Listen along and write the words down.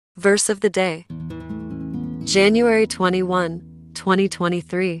Verse of the day, January 21,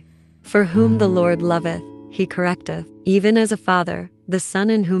 2023. For whom the Lord loveth, he correcteth, even as a father, the son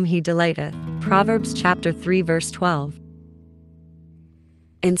in whom he delighteth. Proverbs chapter 3 verse 12.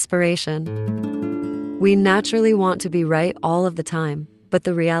 Inspiration. We naturally want to be right all of the time, but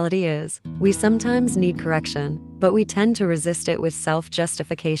the reality is, we sometimes need correction, but we tend to resist it with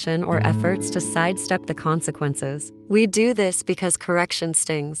self-justification or efforts to sidestep the consequences. We do this because correction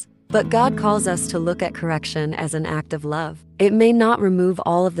stings. But God calls us to look at correction as an act of love. It may not remove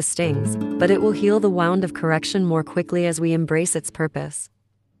all of the stings, but it will heal the wound of correction more quickly as we embrace its purpose.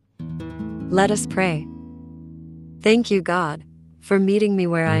 Let us pray. Thank you, God, for meeting me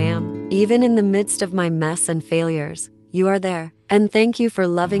where I am. Even in the midst of my mess and failures, you are there. And thank you for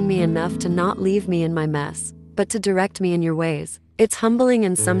loving me enough to not leave me in my mess, but to direct me in your ways. It's humbling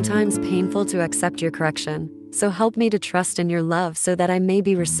and sometimes painful to accept your correction. So help me to trust in your love so that I may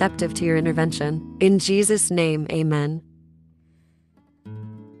be receptive to your intervention. In Jesus' name, amen.